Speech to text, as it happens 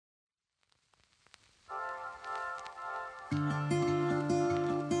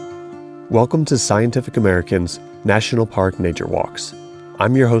Welcome to Scientific American's National Park Nature Walks.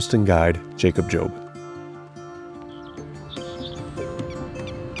 I'm your host and guide, Jacob Jobe.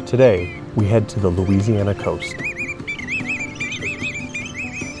 Today, we head to the Louisiana coast.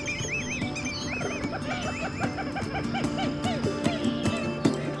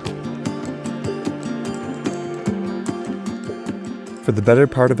 For the better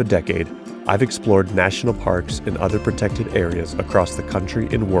part of a decade, I've explored national parks and other protected areas across the country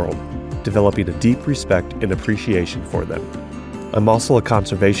and world, developing a deep respect and appreciation for them. I'm also a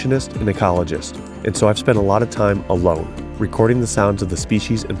conservationist and ecologist, and so I've spent a lot of time alone, recording the sounds of the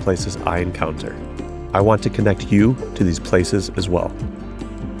species and places I encounter. I want to connect you to these places as well.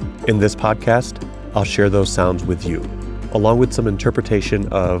 In this podcast, I'll share those sounds with you, along with some interpretation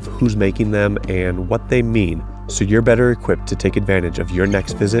of who's making them and what they mean, so you're better equipped to take advantage of your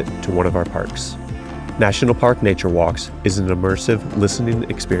next visit to one of our parks. National Park Nature Walks is an immersive listening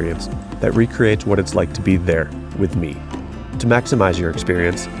experience that recreates what it's like to be there with me. To maximize your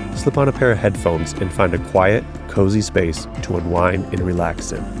experience, slip on a pair of headphones and find a quiet, cozy space to unwind and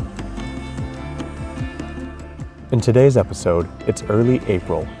relax in. In today's episode, it's early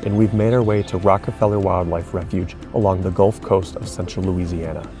April, and we've made our way to Rockefeller Wildlife Refuge along the Gulf Coast of central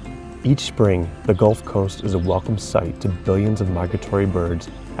Louisiana. Each spring, the Gulf Coast is a welcome sight to billions of migratory birds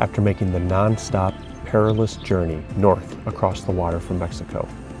after making the non-stop, perilous journey north across the water from Mexico.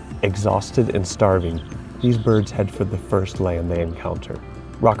 Exhausted and starving, these birds head for the first land they encounter.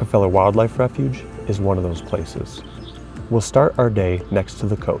 Rockefeller Wildlife Refuge is one of those places. We'll start our day next to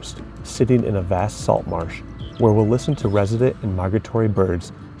the coast, sitting in a vast salt marsh, where we'll listen to resident and migratory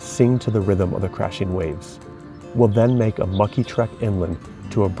birds sing to the rhythm of the crashing waves. We'll then make a mucky trek inland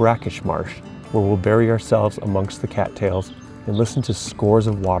to a brackish marsh, where we'll bury ourselves amongst the cattails and listen to scores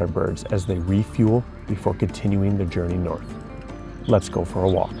of water birds as they refuel before continuing their journey north. Let's go for a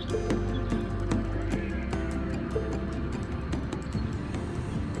walk.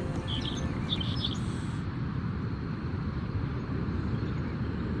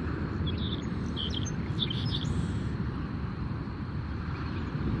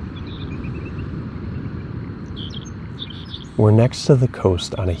 We're next to the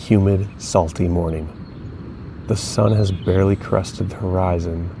coast on a humid, salty morning. The sun has barely crested the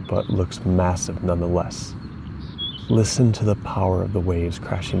horizon, but looks massive nonetheless. Listen to the power of the waves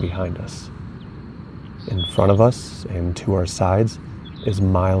crashing behind us. In front of us and to our sides is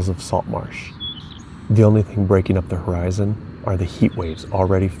miles of salt marsh. The only thing breaking up the horizon are the heat waves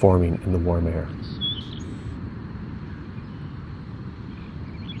already forming in the warm air.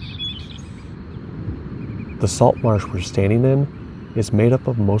 The salt marsh we're standing in is made up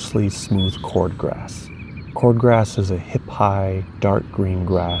of mostly smooth cordgrass. Cordgrass is a hip-high, dark green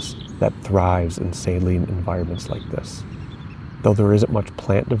grass that thrives in saline environments like this. Though there isn't much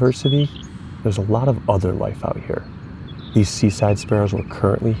plant diversity, there's a lot of other life out here. These seaside sparrows we're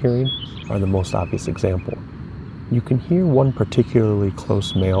currently hearing are the most obvious example. You can hear one particularly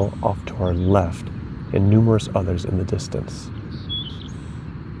close male off to our left and numerous others in the distance.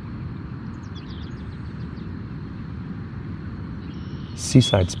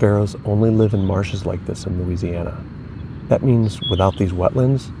 Seaside sparrows only live in marshes like this in Louisiana. That means without these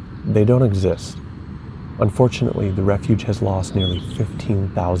wetlands, they don't exist. Unfortunately, the refuge has lost nearly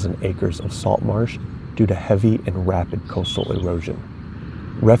 15,000 acres of salt marsh due to heavy and rapid coastal erosion.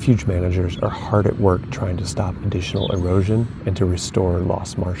 Refuge managers are hard at work trying to stop additional erosion and to restore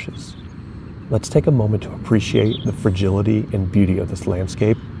lost marshes. Let's take a moment to appreciate the fragility and beauty of this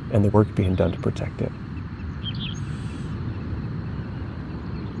landscape and the work being done to protect it.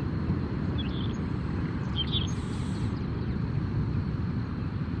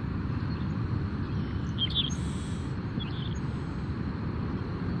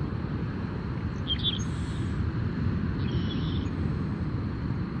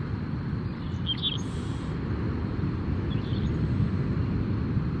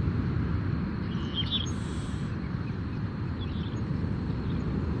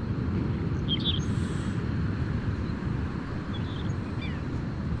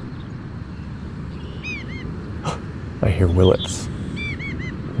 I hear willets.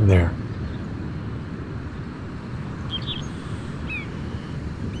 There.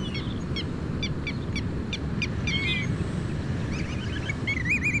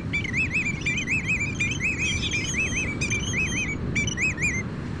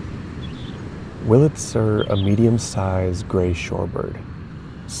 Willets are a medium-sized gray shorebird.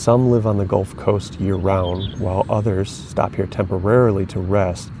 Some live on the Gulf Coast year-round, while others stop here temporarily to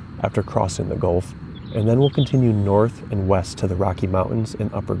rest after crossing the Gulf, and then will continue north and west to the Rocky Mountains and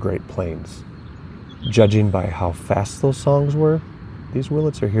Upper Great Plains. Judging by how fast those songs were, these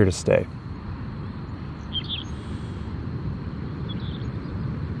willets are here to stay.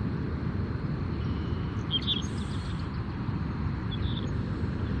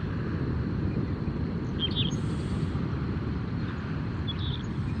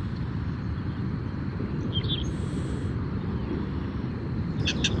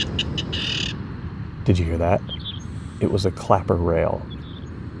 Did you hear that? It was a clapper rail.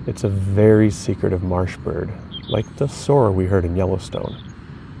 It's a very secretive marsh bird, like the soar we heard in Yellowstone.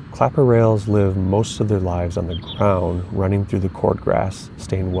 Clapper rails live most of their lives on the ground, running through the cordgrass,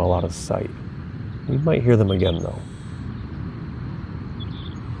 staying well out of sight. We might hear them again, though.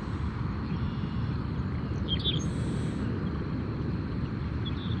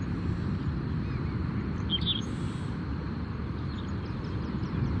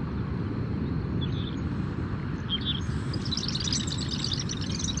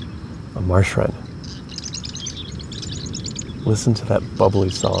 A marsh wren. Listen to that bubbly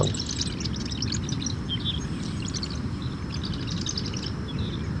song.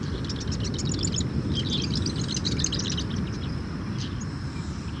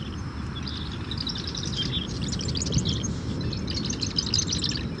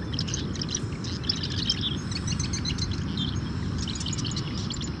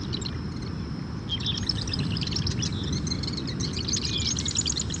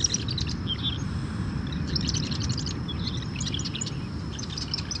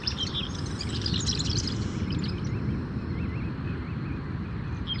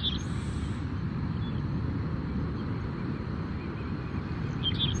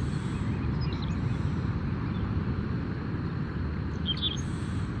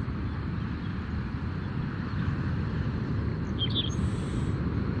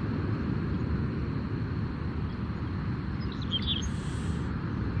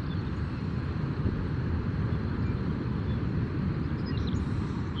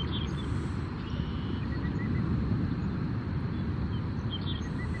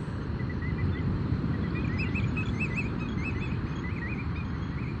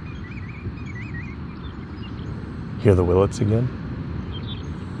 Hear the willets again?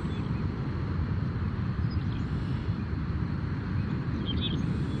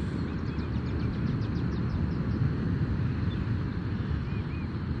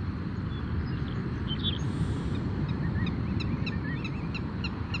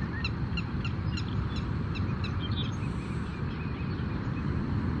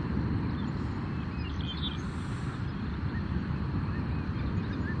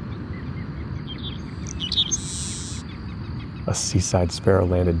 A seaside sparrow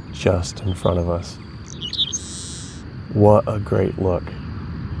landed just in front of us. What a great look.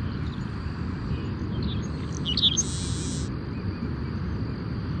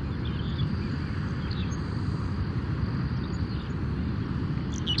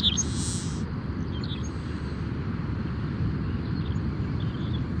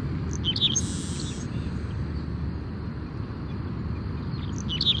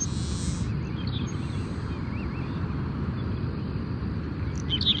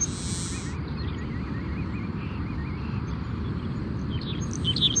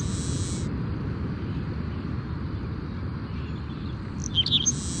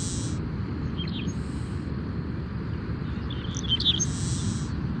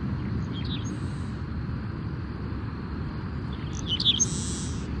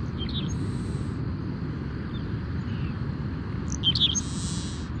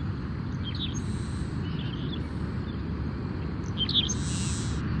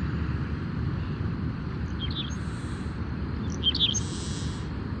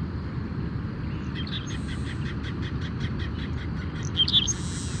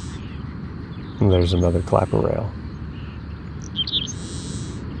 And there's another clapper rail.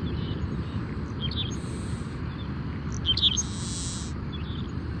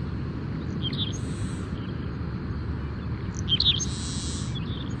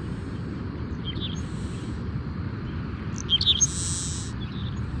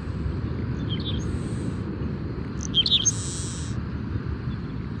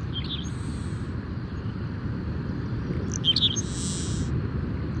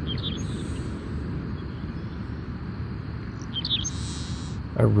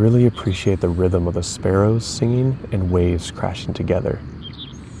 I really appreciate the rhythm of the sparrows singing and waves crashing together.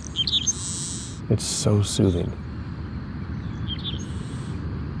 It's so soothing.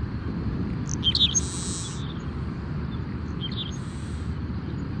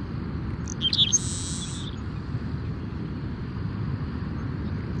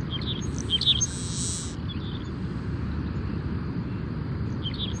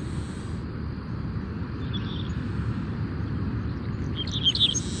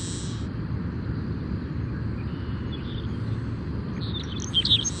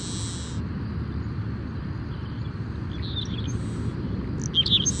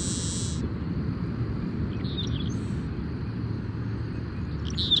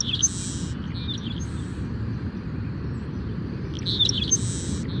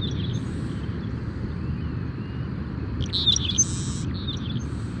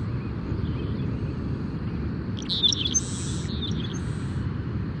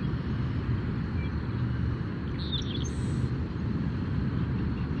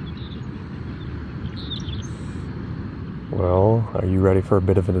 Are you ready for a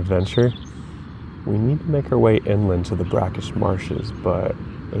bit of an adventure? We need to make our way inland to the brackish marshes, but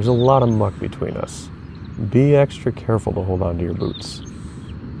there's a lot of muck between us. Be extra careful to hold on to your boots.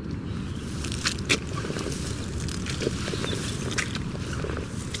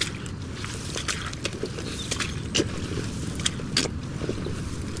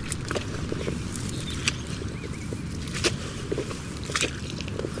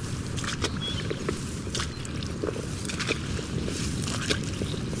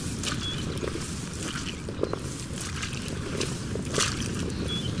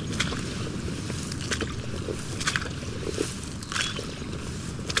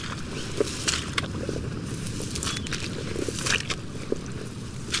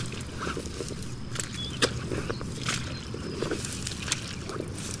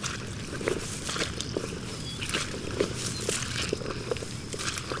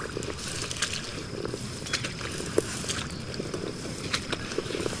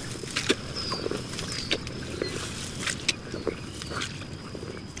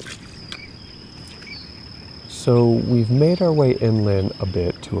 So we've made our way inland a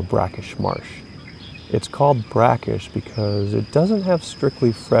bit to a brackish marsh. It's called brackish because it doesn't have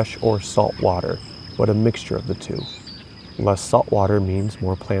strictly fresh or salt water, but a mixture of the two. Less salt water means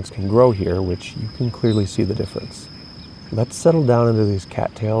more plants can grow here, which you can clearly see the difference. Let's settle down into these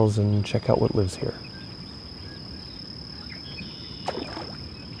cattails and check out what lives here.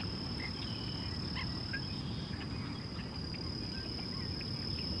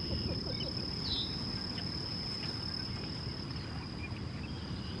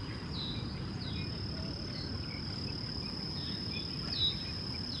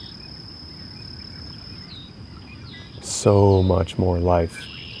 So much more life.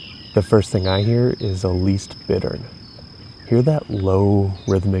 The first thing I hear is a least bittern. Hear that low,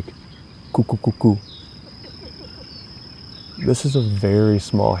 rhythmic coo-coo-coo-coo. This is a very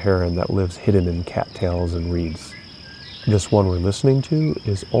small heron that lives hidden in cattails and reeds. This one we're listening to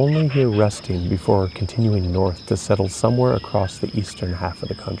is only here resting before continuing north to settle somewhere across the eastern half of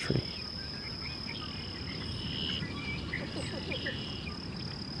the country.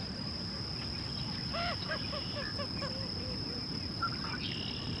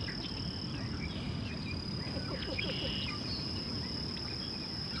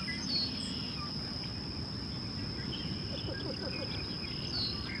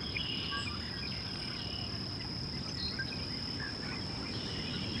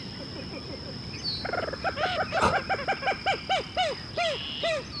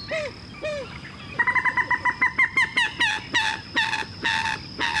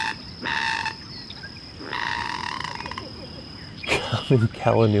 Common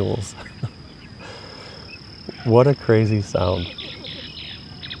calanules. What a crazy sound.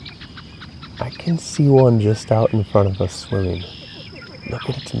 I can see one just out in front of us swimming. Look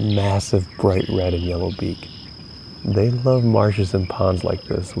at its massive bright red and yellow beak. They love marshes and ponds like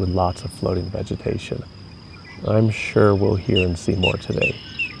this with lots of floating vegetation. I'm sure we'll hear and see more today.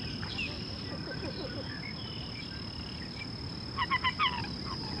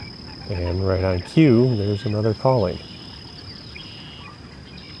 And right on cue, there's another calling.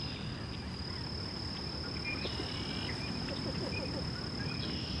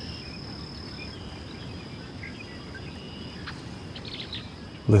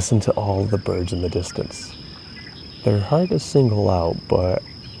 Listen to all the birds in the distance. They're hard to single out, but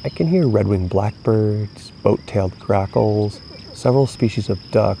I can hear red-winged blackbirds, boat-tailed grackles, several species of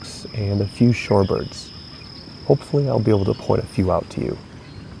ducks, and a few shorebirds. Hopefully I'll be able to point a few out to you.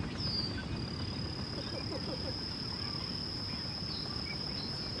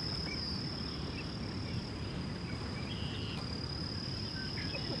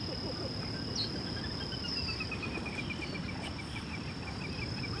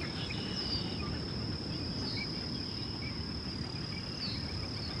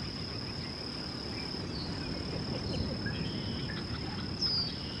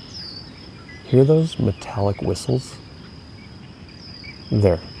 Hear those metallic whistles?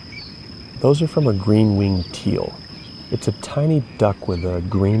 There. Those are from a green-winged teal. It's a tiny duck with a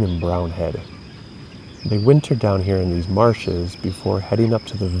green and brown head. They winter down here in these marshes before heading up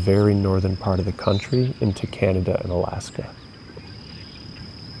to the very northern part of the country into Canada and Alaska.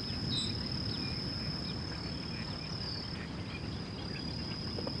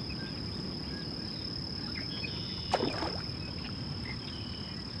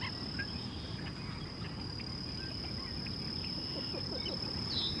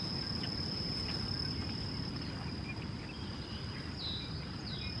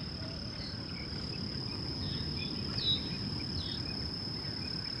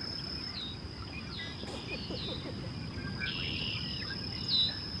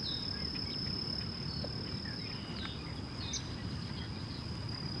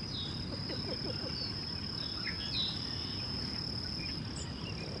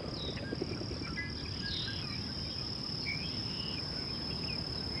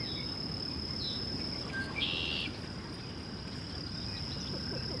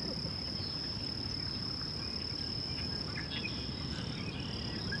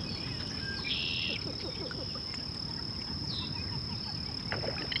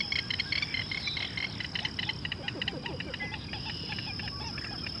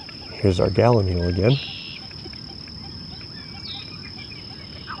 Here's our gallon eel again.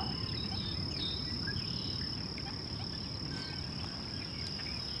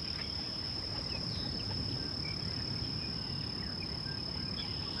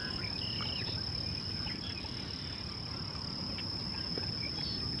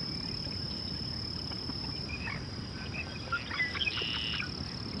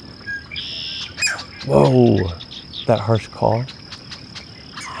 Whoa, that harsh call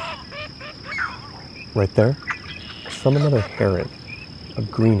right there is from another heron, a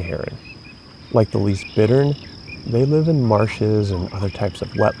green heron. Like the least bittern, they live in marshes and other types of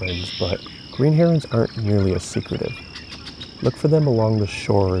wetlands, but green herons aren't nearly as secretive. Look for them along the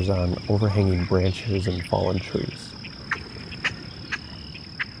shores on overhanging branches and fallen trees.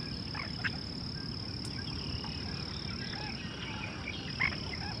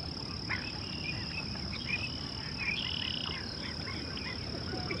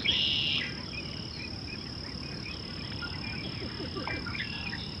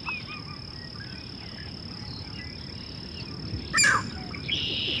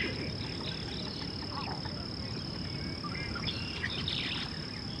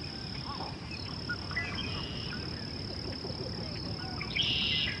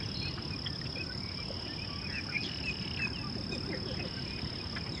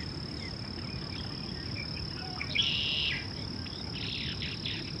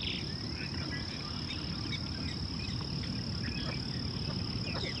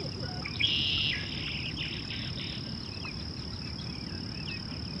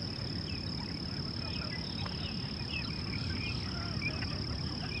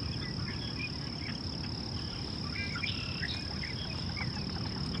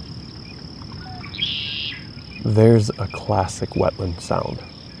 There's a classic wetland sound.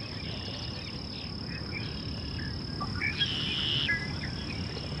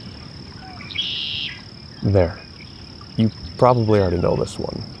 There. You probably already know this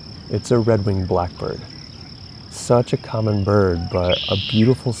one. It's a red-winged blackbird. Such a common bird, but a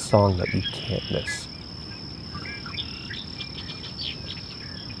beautiful song that you can't miss.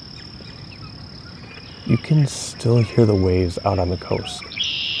 You can still hear the waves out on the coast.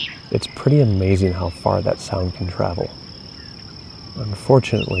 It's pretty amazing how far that sound can travel.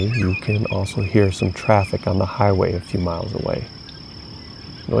 Unfortunately, you can also hear some traffic on the highway a few miles away.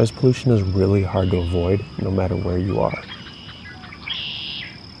 Noise pollution is really hard to avoid, no matter where you are.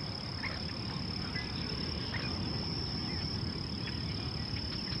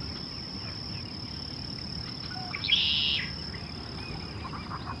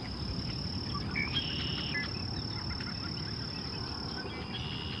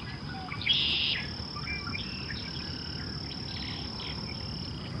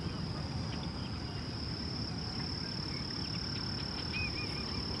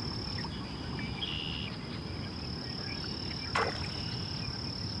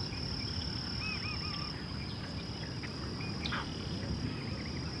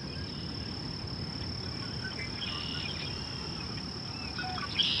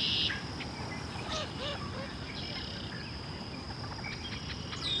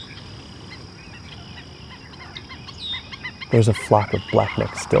 There's a flock of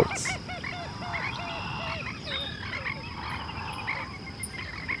black-necked stilts.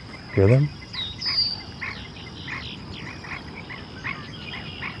 Hear them?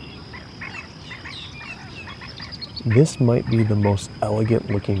 This might be the most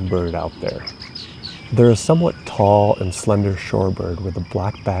elegant-looking bird out there. They're a somewhat tall and slender shorebird with a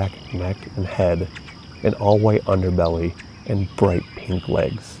black back, neck, and head, an all-white underbelly, and bright pink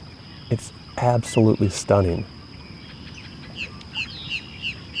legs. It's absolutely stunning.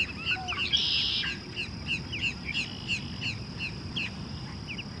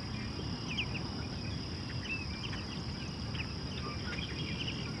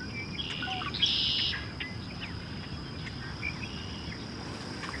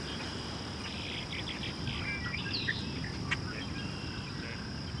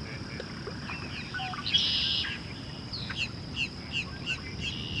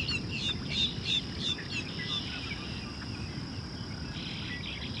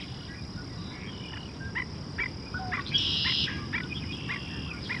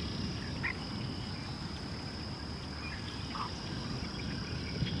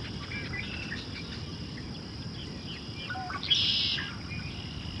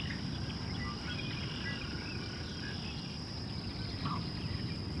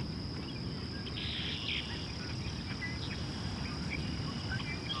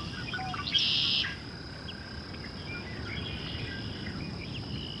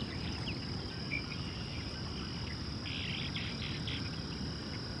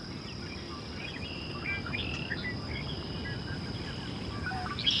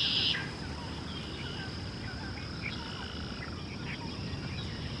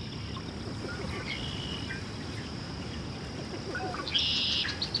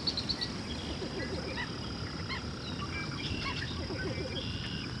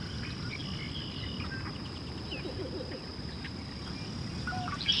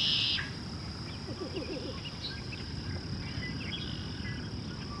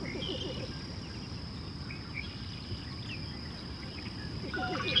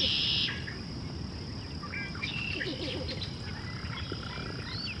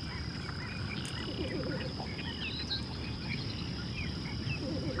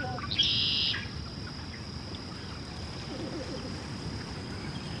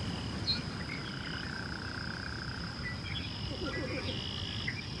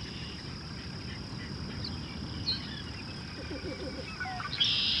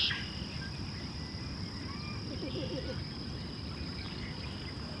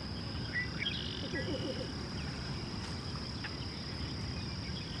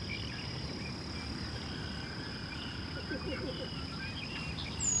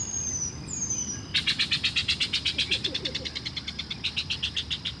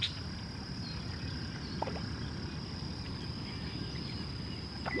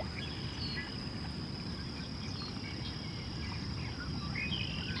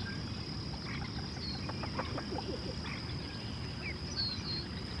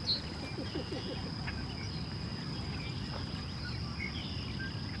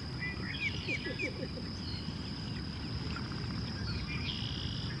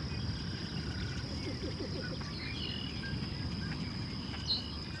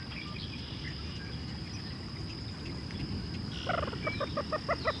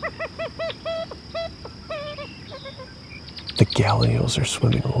 The gallinos are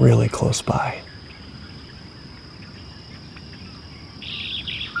swimming really close by.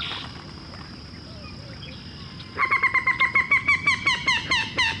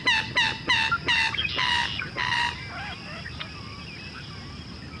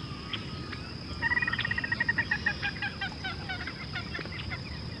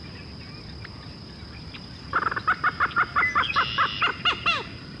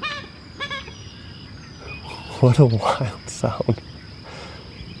 What a wild sound.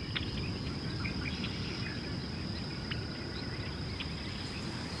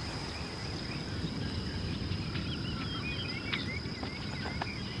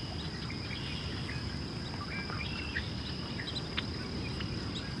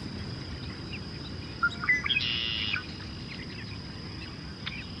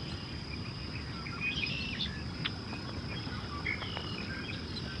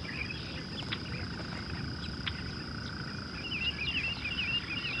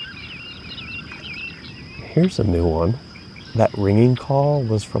 Here's a new one. That ringing call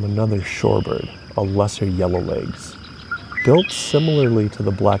was from another shorebird, a lesser yellowlegs. Built similarly to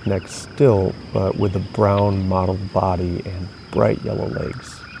the black-necked stilt, but with a brown mottled body and bright yellow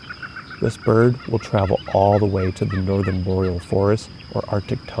legs. This bird will travel all the way to the northern boreal forest or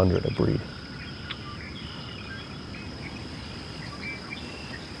Arctic tundra to breed.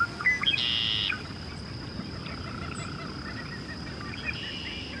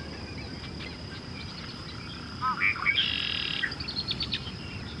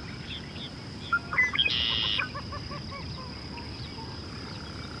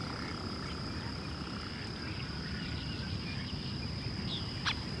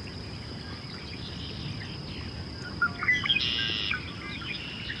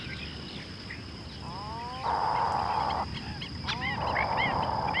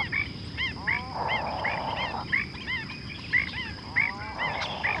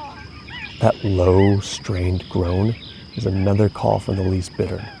 That low, strained groan is another call from the least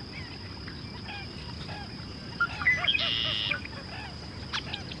bittern.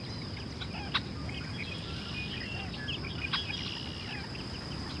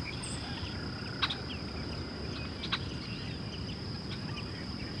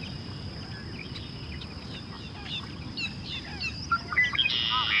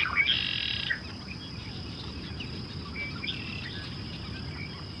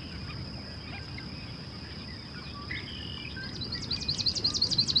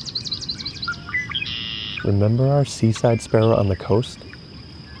 Remember our seaside sparrow on the coast?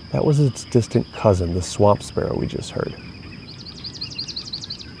 That was its distant cousin, the swamp sparrow we just heard.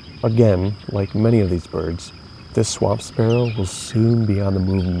 Again, like many of these birds, this swamp sparrow will soon be on the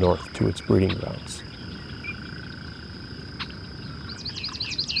move north to its breeding grounds.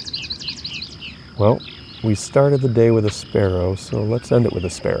 Well, we started the day with a sparrow, so let's end it with a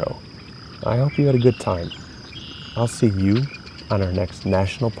sparrow. I hope you had a good time. I'll see you on our next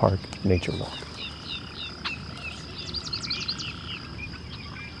National Park Nature Walk.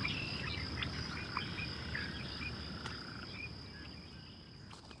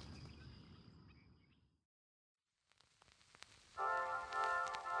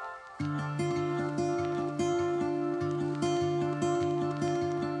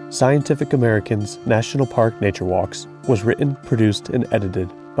 Scientific American's National Park Nature Walks was written, produced, and edited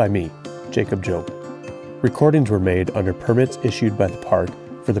by me, Jacob Jobe. Recordings were made under permits issued by the park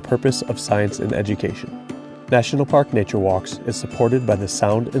for the purpose of science and education. National Park Nature Walks is supported by the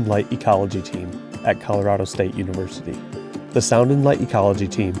Sound and Light Ecology Team at Colorado State University. The Sound and Light Ecology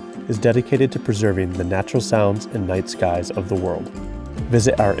Team is dedicated to preserving the natural sounds and night skies of the world.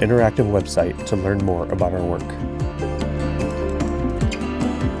 Visit our interactive website to learn more about our work.